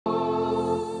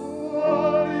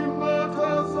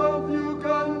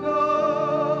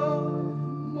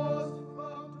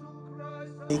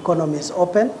The economy is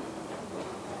open.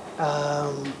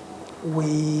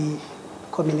 We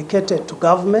communicated to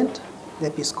government. The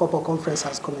Episcopal Conference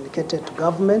has communicated to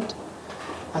government.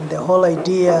 And the whole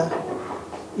idea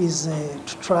is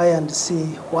to try and see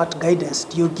what guidance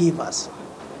do you give us.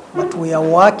 But we are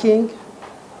working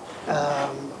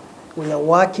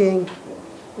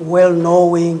well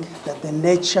knowing that the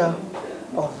nature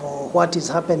of what is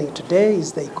happening today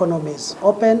is the economy is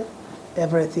open,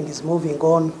 everything is moving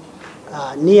on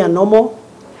near normal,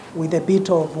 with a bit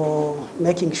of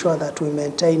making sure that we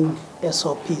maintain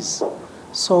SOPs.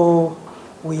 So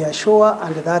we are sure,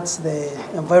 and that's the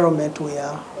environment we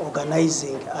are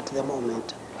organizing at the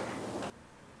moment.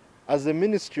 As the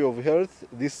Ministry of Health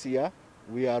this year,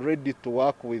 we are ready to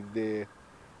work with the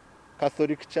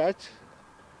Catholic Church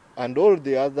and all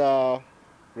the other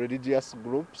religious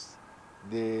groups,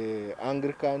 the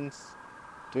Anglicans,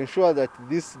 to ensure that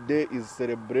this day is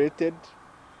celebrated,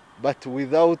 but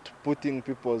without putting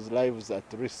people's lives at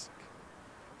risk.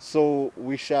 So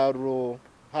we shall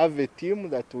have a team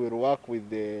that will work with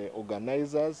the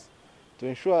organizers to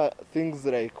ensure things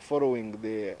like following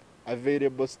the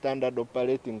available standard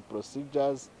operating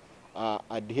procedures are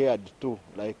adhered to,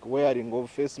 like wearing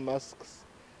of face masks,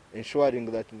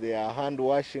 ensuring that there are hand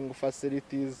washing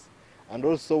facilities, and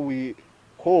also we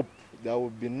hope there will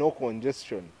be no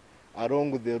congestion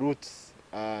along the routes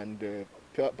and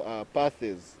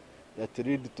paths that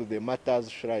lead to the Martyrs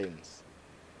shrines.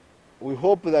 We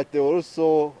hope that they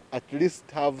also at least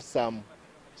have some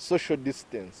social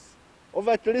distance of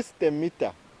at least a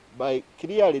meter by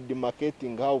clearly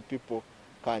demarcating how people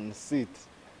can sit,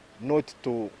 not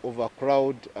to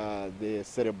overcrowd the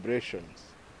celebrations.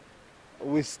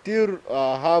 We still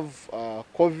have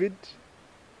COVID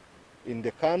in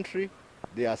the country.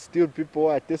 There are still people who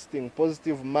are testing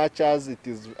positive, much as it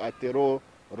is at a low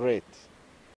rate.